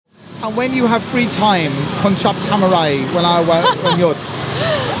And when you have free time, con chop samurai when you're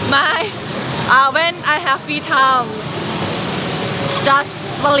when I have free time, just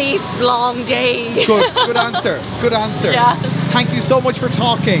sleep long day. Good answer. Good answer. Yeah. Thank you so much for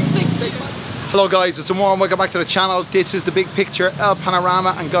talking. Hello guys, it's Omar and welcome back to the channel. This is the big picture,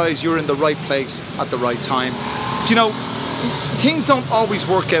 Panorama, and guys, you're in the right place at the right time. You know, things don't always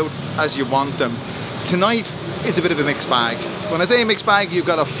work out as you want them. Tonight is a bit of a mixed bag. When I say a mixed bag, you've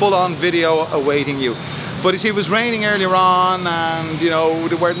got a full-on video awaiting you. But you see, it was raining earlier on and, you know,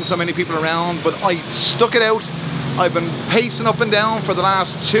 there weren't so many people around, but I stuck it out. I've been pacing up and down for the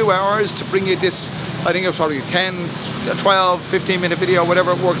last 2 hours to bring you this, I think it was probably 10, 12, 15 minute video,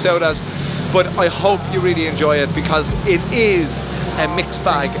 whatever it works out as. But I hope you really enjoy it because it is a mixed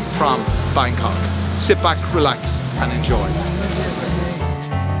bag from Bangkok. Sit back, relax and enjoy.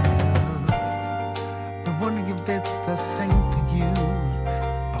 I wonder if it's the same for you,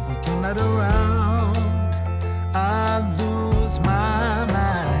 but when you're not around, I lose my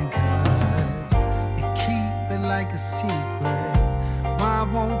mind, 'cause you keep it like a secret. Why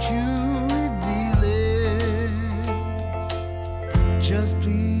won't you reveal it? Just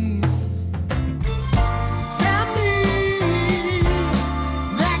please.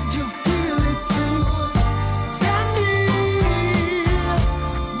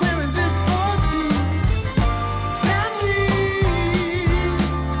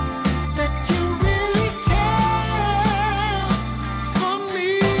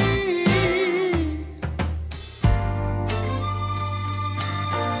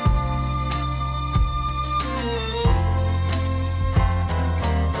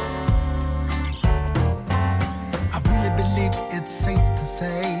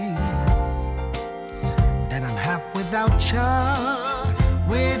 Without you,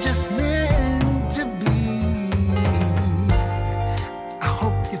 we're just meant to be. I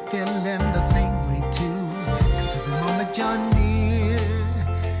hope you're feeling the same way too, 'cause every moment you're near,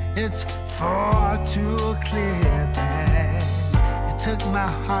 it's far too clear that you took my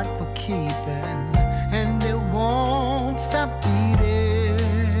heart for keeping, and it won't stop beating.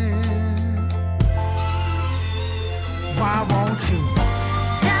 Why won't you?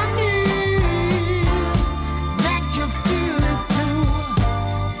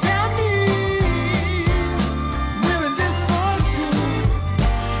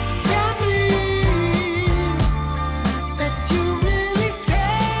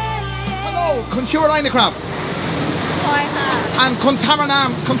 Line the crab. And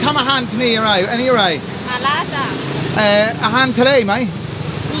Contamahan to me, right? Any right? A hand today, mate?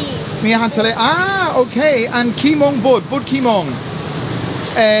 Me a hand today. Ah, okay. And Kimong Bud Kimong.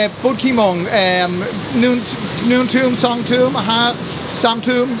 Bud Kimong. Noon Tum, Song Tum, Sam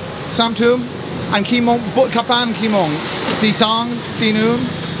Tum, and Kimong Bud Kapan Kimong. The song, the noon,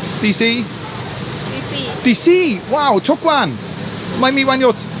 DC. DC. Wow, took one. Mind me one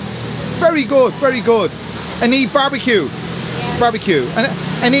yot. Very good, very good. Any barbecue? Yeah. Barbecue. And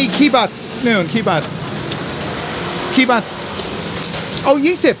any kibat? Noon, kibat. Kibat. Oh,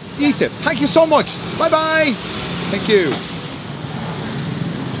 Yisip. Thank you so much. Bye bye. Thank you.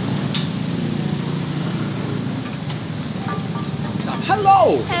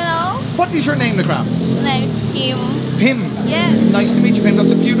 Hello. Hello. What is your name, Nakram? My name is Pim. Pim. Yes. Nice to meet you, Pim. That's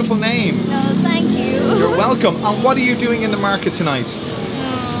a beautiful name. No, thank you. You're welcome. And what are you doing in the market tonight?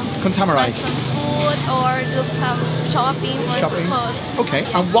 Buy some food or look some shopping or clothes. Okay,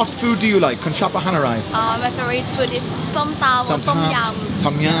 and what food do you like? Konchapa Hanarai? My favorite food is som tam or tom yum.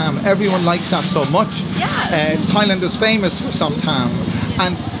 Tom yum. Everyone likes that so much. Yes. Thailand is famous for som tam.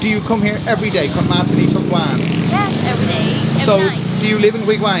 And do you come here every day? Kon matani Tongwan? Yes, every day. So night. do you live in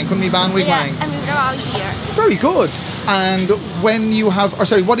Wigwang? Kun mi ban Wigwang? Yeah, I'm around here. Very good. And when you have, or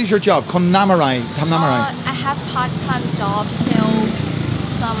sorry, what is your job? Kon namarai? I have part-time job, sell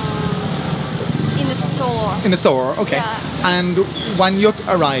some in the store. In the store, okay. Yeah. And when you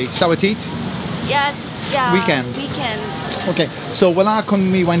arrive, sawatit? Yeah. Weekend. Okay. So wala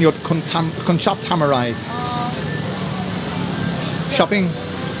kun mi when you kun shop tamarai? Shopping.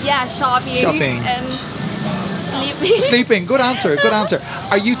 Yeah, shopping. And sleeping. Sleeping. Good answer. Good answer.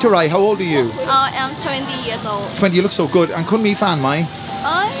 Are you Tarai? How old are you? I'm 20 years old. 20. You look so good. And kun mi fan mai?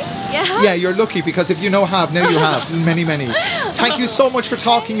 Yeah. Yeah, you're lucky because if you know have, now you have. Many. Thank you so much for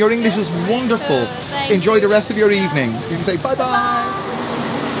talking. Your English is wonderful. Enjoy the rest of your evening. You can say bye-bye.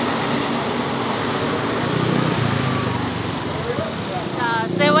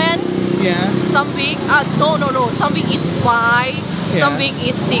 Seven. Yeah. Some week. No. Some week is 5. Yeah. Some week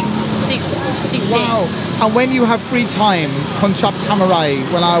is 6 days. Wow. And when you have free time, kon chop samurai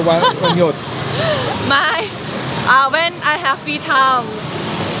when you're when I have free time,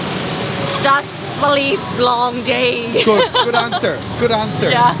 Just sleep long day. Good answer. Good answer.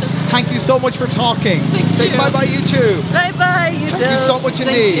 Yeah. Thank you so much for talking. Say you. bye-bye, you two. Bye bye, you too. Thank you so much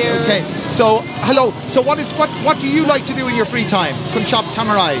indeed. Thank you. Okay. So, hello. So, what do you like to do in your free time? Kun chop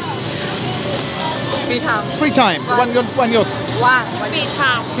tamarai. Free time. Free time. One yot. Free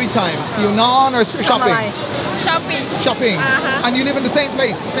time. Free time. You non or shopping? Shopping. Shopping. And you live in the same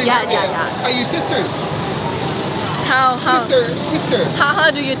place, the same area. Yeah. Are you sisters? How? Sister. How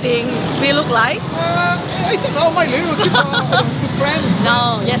do you think we look like? I don't know, my little just friends.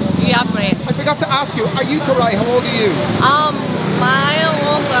 No, yes, we are friends. I forgot to ask you, are you Tarai? How old are you? My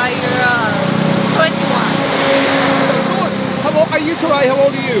old like 21. So good. How old are you Tarai? How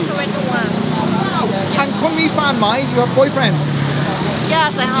old are you? 21. Wow. And kun mi fan mai? Do you have a boyfriend?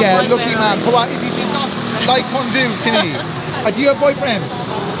 Yes, I have Yeah, boyfriend. lucky man. If you did not like Hondu Tini, do you have a boyfriend?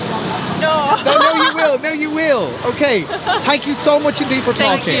 No. No, you will. Okay. Thank you so much indeed for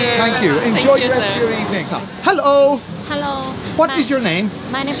talking. Thank you. Enjoy the rest of your evening. Hello. Hello. What is your name?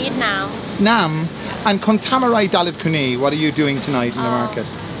 My name is Nam. Nam. And Kontamarai Dalit Kuni, what are you doing tonight in the market?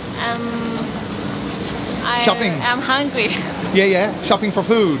 Shopping. I'm hungry. Yeah. Shopping for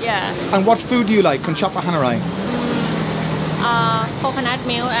food. Yeah. And what food do you like? Konchapa Hanarai. Coconut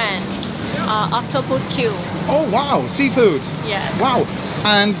milk and octopus cube. Oh wow, seafood. Yeah. Wow.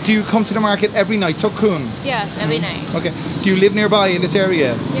 And do you come to the market every night, Tokun? Yes, every night. Okay. Do you live nearby in this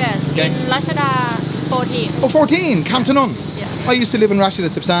area? Yes, Okay. in Rashada 14. Oh, 14, Camptonon. Yes. I used to live in Rashida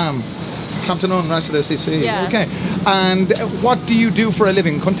Sipsam. Camptonon, Rashida Sipsam. Yes. Okay. And what do you do for a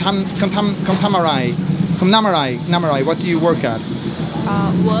living? Kontamarai. Namarai. What do you work at?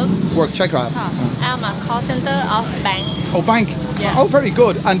 Work, check out. I'm a call center of bank. Oh, bank. Yes. Oh, very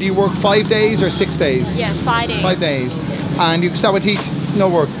good. And do you work 5 days or 6 days? Yes, 5 days. 5 days. And you sawatit, no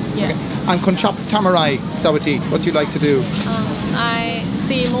work. Yes. Okay. And konchap tamarai sawatit, what do you like to do? I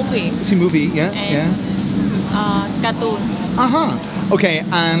see movie. See movie, yeah? And, cartoon. Okay,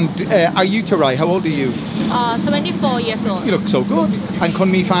 and are you Tarai? How old are you? 24 years old. You look so good. And kun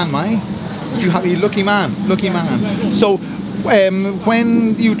mi fan mai? You lucky man. So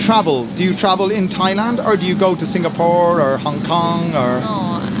when you travel, do you travel in Thailand or do you go to Singapore or Hong Kong or?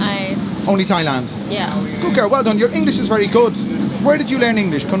 No, Only Thailand? Yeah. Good girl, well done. Your English is very good. Where did you learn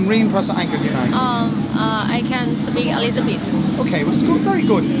English? Kun rin prasa anchor unite. I can speak a little bit. Okay, well, it's good, very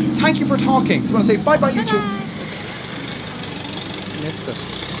good. Thank you for talking. Do you want to say bye-bye, YouTube? Yes, sir.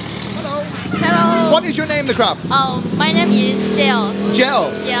 Hello. What is your name, the crab? My name is Jill.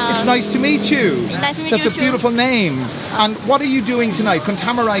 Gel. Yeah. It's nice to meet you. Nice to meet That's you a too. beautiful name. And what are you doing tonight?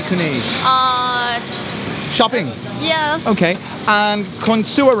 Kontamarai Kuni. Shopping. Yes. Okay. And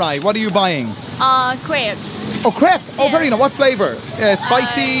Konsuarai, what are you buying? Crepes. Oh, crepe. Oh, Yes. very nice. What flavor?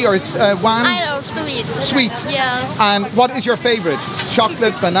 Spicy or it's wan? I love sweet. Sweet. Yes. And what is your favorite?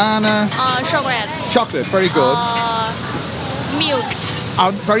 Chocolate, banana? Chocolate. Chocolate. Very good. Milk.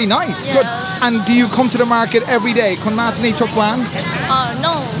 Very nice. Yes. Good. And do you come to the market every day? Kun matani tukwan?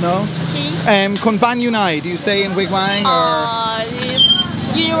 No. No. He. Kun Banyunai? Do you stay in Wigwang or? Is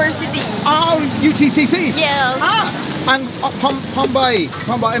university. Oh, UTCC. Yes. And Pombai,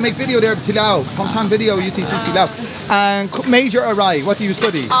 I make video there Tilao, Pompan video UTC Tilao. And major Arai, what do you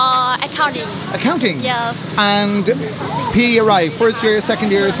study? Accounting. Accounting? Yes. And P Arai, first year, second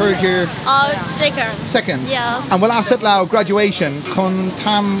year, third year? Second. Second? Yes. And well, Asset Lao, graduation, Kun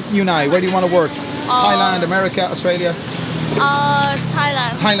Tam Unai, where do you want to work? Thailand, America, Australia?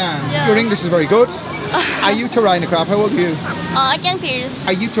 Thailand. Thailand. Yes. Your English is very good. Are you Tarai Nakrab? How old are you? I can pierce.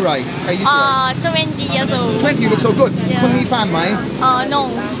 Are you Tarai? 20 years old. 20, you look so good. Yes. Kun mi fan, mai? No.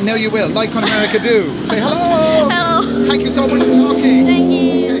 No, you will. Like Kun America do. Say hello. Hello. Thank you so much for talking. Thank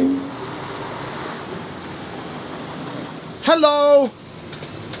you. Okay. Hello.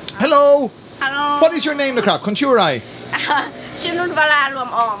 Hello. Hello. What is your name, Nakrab? Kunchurai.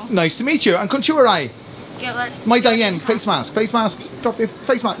 Nice to meet you. And Kunchurai. My Diane, face mask. Drop your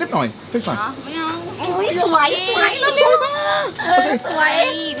face mask. Lip noise. Face mask.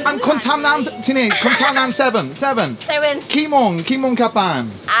 Okay. And Kontamnam Tine. Kontamnam 7. Kimong Kapan.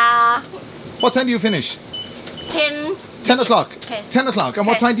 What time do you finish? 10. 10 o'clock. Okay. 10 o'clock. And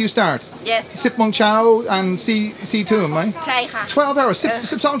what Okay. time do you start? Yes. Sip Mong Chow and C2, right? ใช่ค่ะ 12 hours.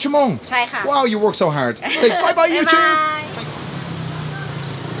 Sip Song Chamong. ใช่ค่ะ Wow, you work so hard. Say bye-bye, YouTube.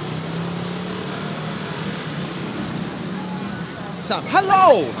 Stop. Hello.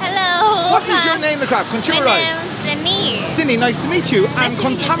 Hello. What is your name, the crab? My Conchurai. name is Jenny. Sydney, nice to meet you. And Nice to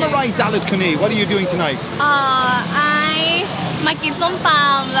meet you too. Kontamarai Dalit Kuni, what are you doing tonight? ไอมากินส้มต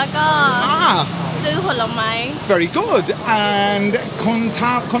ำแล้วก็ Ah, ซื้อผลไม้ Very good. And con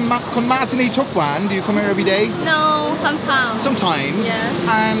matini tukwan, do you come here every day? No sometimes Sometimes. Yes.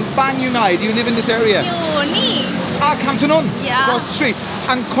 And Ban Unai, do you live in this area? อยู่นี่ Camptonon? Yeah. Across the street.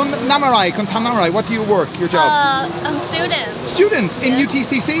 And con Tamarai, what do you work, your job? I'm student Student in Yes.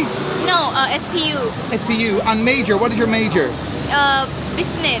 UTCC? No SPU SPU. And major, what is your major?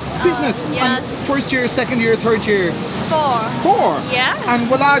 business Business. And Yes first year, second year, third year? 4. Yeah. And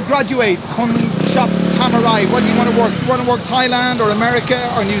will I graduate con shop Tamarai? What do you want to work? Do you want to work Thailand or America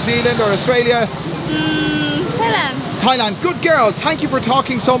or New Zealand or Australia? Thailand Thailand. Good girl. Thank you for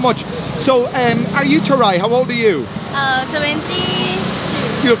talking so much. So, are you Tarai? How old are you?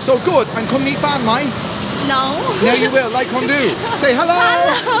 22 You look so good. And come meet fan, Mai. No Now you will, like Hondu. Say hello.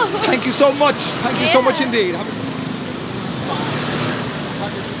 Thank you so much. Thank you so much indeed.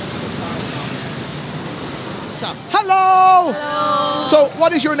 Hello. So,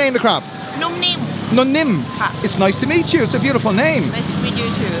 what is your name, the crab? นุ่มนิ่ม Nonim. It's nice to meet you. It's a beautiful name. Nice to meet you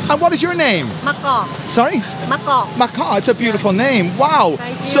too. And what is your name? มะกอก Sorry? มะกอก Maka. It's a beautiful name. Wow.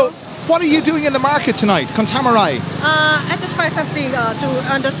 Thank you. So, what are you doing in the market tonight? Contamarai. I just find something to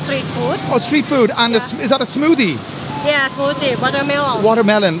on the street food. Oh, street food. And is that a smoothie? Yeah, smoothie, watermelon.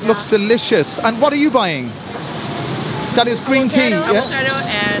 Watermelon. Looks delicious. And what are you buying? That is green tea. Yeah? Avocado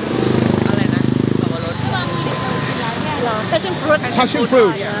and อะไรนะสับปะรด passion fruit. Passion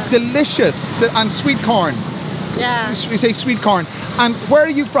fruit. Yeah. Delicious. And sweet corn. Yeah. We say sweet corn. And where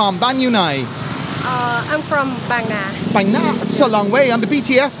are you from? Banyunai. I'm from Bang Na. Bangna. It's a long way. On the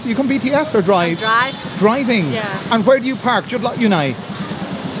BTS. You come BTS or drive? Drive. Driving. Yeah. And where do you park? Judlot Unai.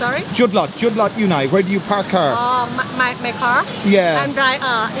 Sorry. Judlot Unai. Where do you park car? My car. Yeah. I'm drive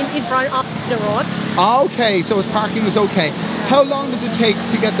in front of the road. Okay, so its parking is okay. How long does it take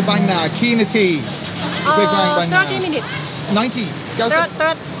to get the Bangna? Kinati. 30 minutes. 90.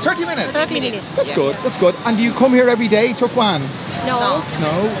 30 minutes. 30 minutes. That's good. That's good. And do you come here every day, Tukwan? No.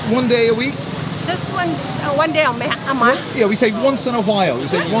 No. One day a week? Just one day a month. Yeah, we say once in a while. We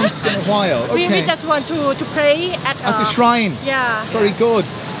say once in a while. Okay. We just want to pray at the shrine. Yeah. Very good.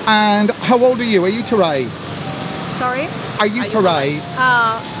 And how old are you? Are you Tarai? Sorry? Are you Tarai?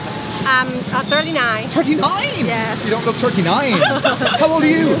 I'm 39. 39? Yes. You don't look 39. How old are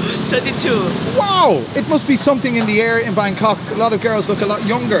you? 32. Wow! It must be something in the air in Bangkok. A lot of girls look a lot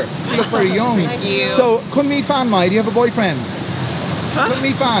younger. You look very young. Thank you. So, Kun Mi Fan Mai, do you have a boyfriend? Kun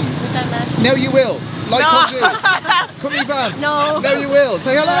Mi Fan. Now you will. Like Kun Mi Fan. No. Now you will.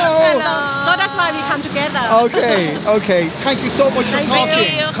 Say hello. Hello. So that's why we come together. Okay. Thank you so much for Thank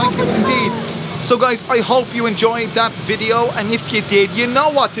talking. you. Thank you indeed. So guys, I hope you enjoyed that video, and if you did, you know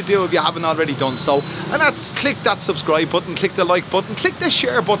what to do if you haven't already done so, and that's click that subscribe button, click the like button, click the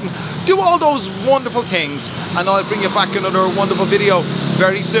share button, do all those wonderful things, and I'll bring you back another wonderful video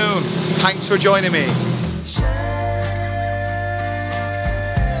very soon. Thanks for joining me.